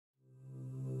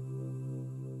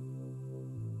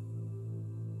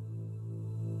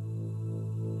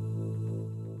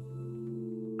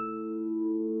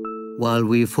while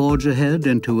we forge ahead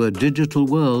into a digital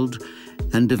world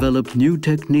and develop new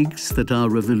techniques that are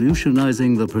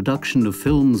revolutionizing the production of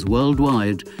films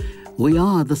worldwide, we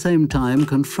are at the same time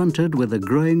confronted with a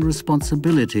growing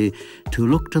responsibility to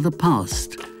look to the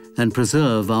past and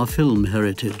preserve our film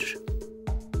heritage.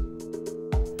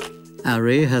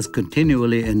 ARRI has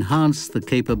continually enhanced the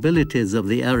capabilities of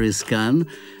the ARRISCAN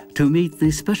to meet the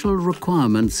special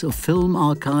requirements of film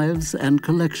archives and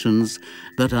collections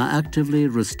that are actively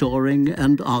restoring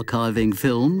and archiving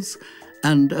films,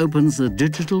 and opens a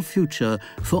digital future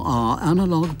for our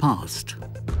analog past.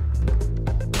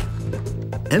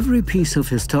 Every piece of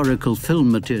historical film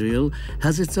material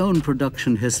has its own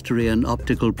production history and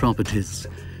optical properties.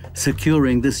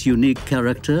 Securing this unique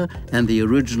character and the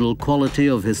original quality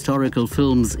of historical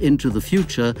films into the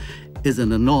future is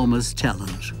an enormous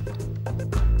challenge.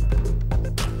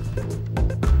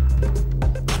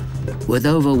 With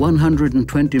over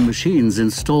 120 machines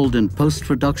installed in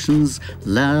post-productions,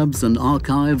 labs and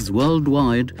archives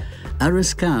worldwide,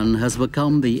 ARRISCAN has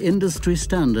become the industry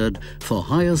standard for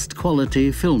highest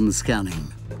quality film scanning.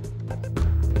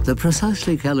 The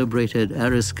precisely calibrated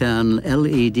ARRISCAN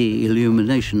LED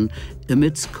illumination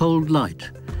emits cold light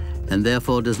and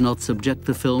therefore does not subject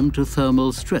the film to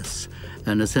thermal stress,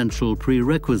 an essential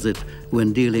prerequisite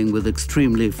when dealing with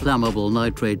extremely flammable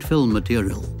nitrate film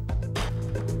material.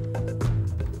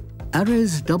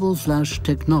 ARRI's double flash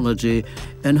technology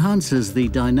enhances the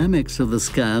dynamics of the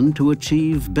scan to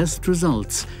achieve best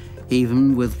results,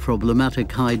 even with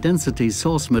problematic high-density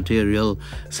source material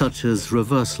such as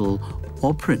reversal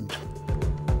or print.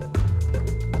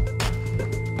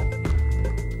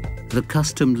 The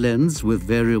custom lens with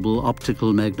variable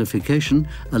optical magnification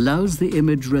allows the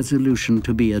image resolution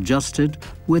to be adjusted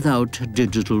without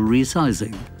digital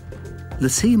resizing. The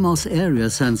CMOS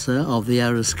area sensor of the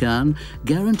ARRISCAN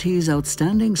guarantees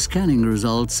outstanding scanning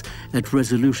results at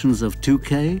resolutions of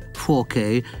 2K,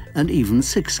 4K, and even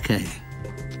 6K.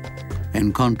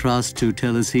 In contrast to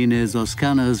telecines or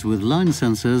scanners with line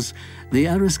sensors, the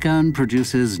ARRISCAN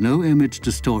produces no image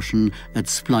distortion at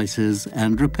splices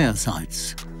and repair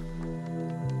sites.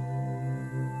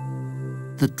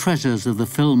 The treasures of the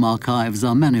film archives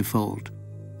are manifold.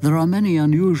 There are many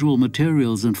unusual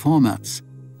materials and formats.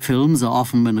 Films are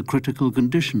often in a critical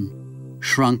condition,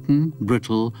 shrunken,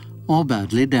 brittle, or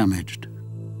badly damaged.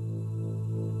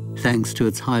 Thanks to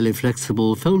its highly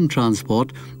flexible film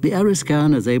transport, the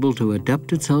ARRISCAN is able to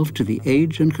adapt itself to the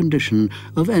age and condition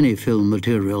of any film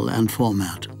material and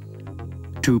format.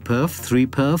 2-perf,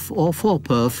 3-perf, or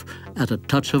 4-perf at a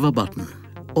touch of a button.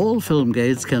 All film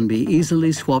gates can be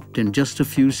easily swapped in just a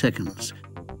few seconds.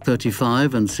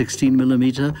 35 and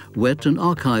 16mm wet and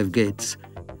archive gates.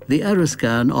 The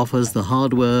ARRISCAN offers the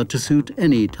hardware to suit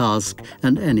any task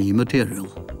and any material.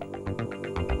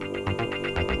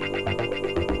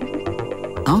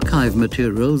 Archive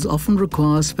materials often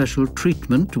require special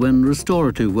treatment when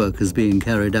restorative work is being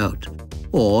carried out,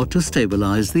 or to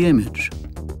stabilize the image.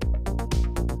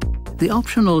 The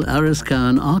optional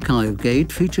ARRISCAN archive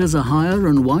gate features a higher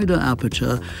and wider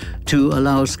aperture to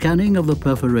allow scanning of the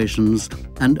perforations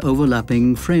and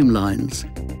overlapping frame lines.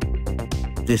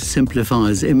 This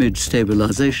simplifies image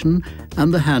stabilization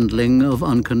and the handling of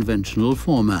unconventional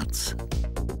formats.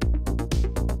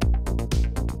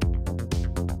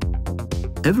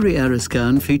 Every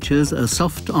ARRISCAN features a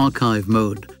soft archive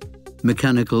mode.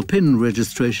 Mechanical pin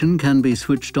registration can be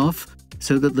switched off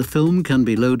so that the film can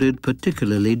be loaded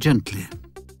particularly gently.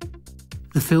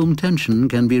 The film tension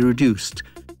can be reduced.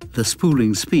 The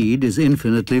spooling speed is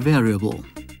infinitely variable.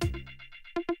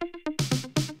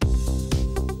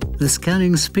 The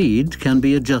scanning speed can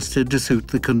be adjusted to suit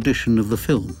the condition of the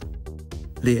film.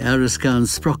 The ARRISCAN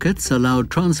sprockets allow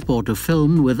transport of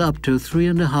film with up to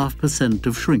 3.5%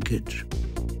 of shrinkage.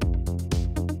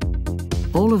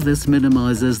 All of this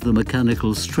minimizes the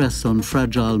mechanical stress on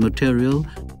fragile material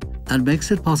and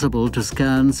makes it possible to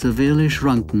scan severely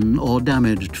shrunken or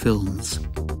damaged films.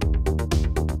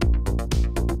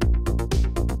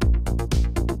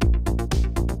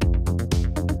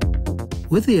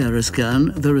 With the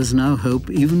ARRISCAN, there is now hope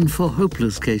even for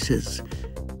hopeless cases.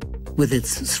 With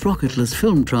its Sprocket'less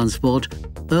film transport,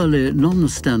 early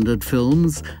non-standard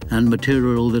films and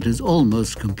material that is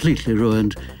almost completely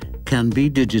ruined can be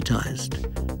digitized.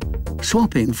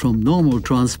 Swapping from normal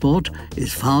transport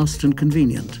is fast and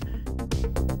convenient.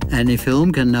 Any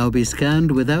film can now be scanned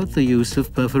without the use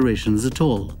of perforations at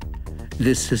all.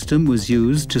 This system was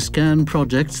used to scan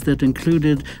projects that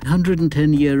included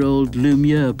 110-year-old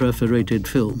Lumiere perforated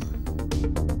film.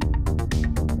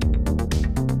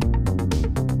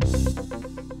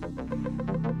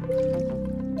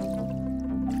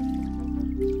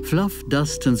 Fluff,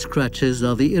 dust and scratches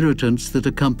are the irritants that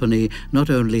accompany not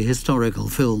only historical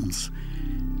films.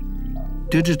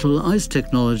 Digital ice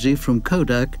technology from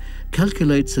Kodak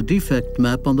calculates a defect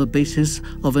map on the basis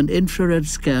of an infrared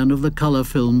scan of the color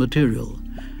film material.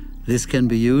 This can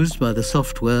be used by the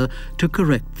software to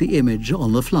correct the image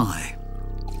on the fly.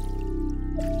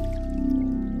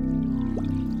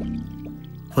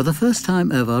 For the first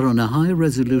time ever on a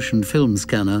high-resolution film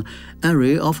scanner,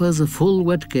 ARRI offers a full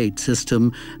wet-gate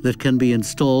system that can be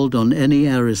installed on any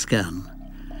ARRISCAN.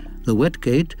 The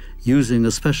wet-gate, using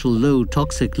a special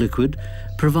low-toxic liquid,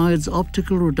 provides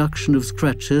optical reduction of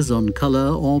scratches on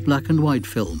color or black and white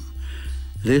film.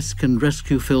 This can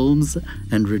rescue films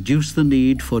and reduce the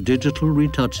need for digital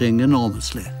retouching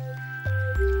enormously.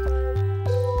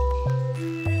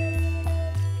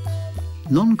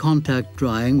 Non-contact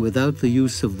drying without the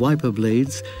use of wiper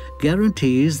blades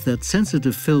guarantees that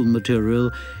sensitive film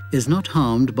material is not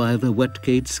harmed by the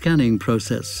wet-gate scanning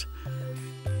process.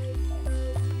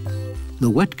 The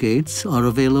wet-gates are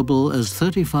available as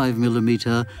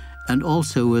 35mm and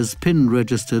also as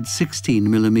pin-registered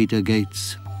 16mm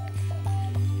gates.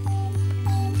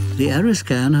 The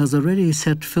ARRISCAN has already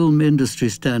set film industry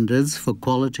standards for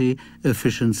quality,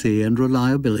 efficiency and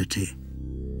reliability.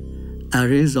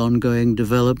 ARRI's ongoing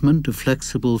development of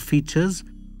flexible features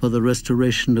for the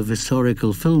restoration of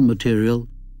historical film material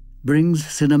brings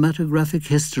cinematographic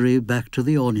history back to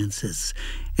the audiences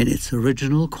in its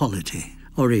original quality,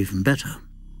 or even better.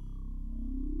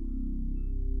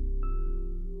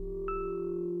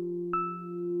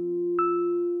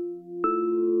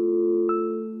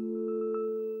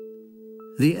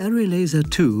 The ARRI Laser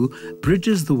 2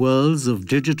 bridges the worlds of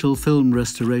digital film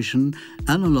restoration,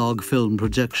 analog film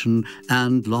projection,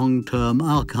 and long-term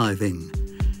archiving.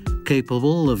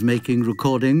 Capable of making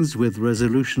recordings with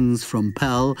resolutions from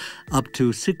PAL up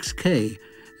to 6K,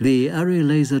 the ARRI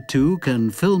Laser 2 can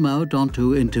film out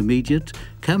onto intermediate,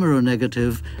 camera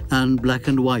negative, and black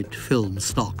and white film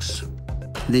stocks.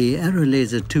 The ARRI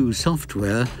Laser 2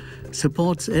 software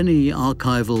supports any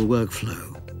archival workflow.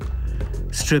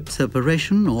 Strip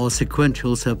separation or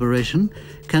sequential separation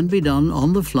can be done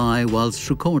on the fly whilst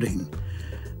recording.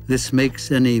 This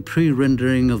makes any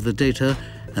pre-rendering of the data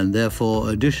and therefore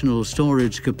additional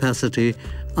storage capacity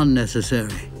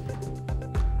unnecessary.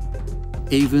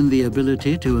 Even the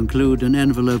ability to include an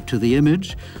envelope to the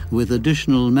image with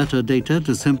additional metadata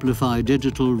to simplify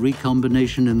digital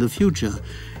recombination in the future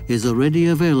is already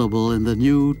available in the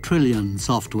new Trillion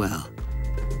software.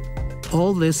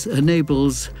 All this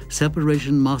enables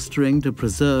separation mastering to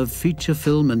preserve feature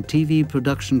film and TV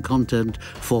production content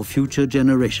for future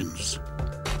generations.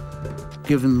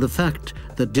 Given the fact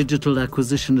that digital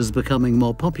acquisition is becoming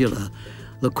more popular,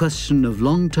 the question of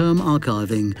long-term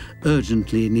archiving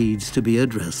urgently needs to be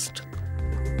addressed.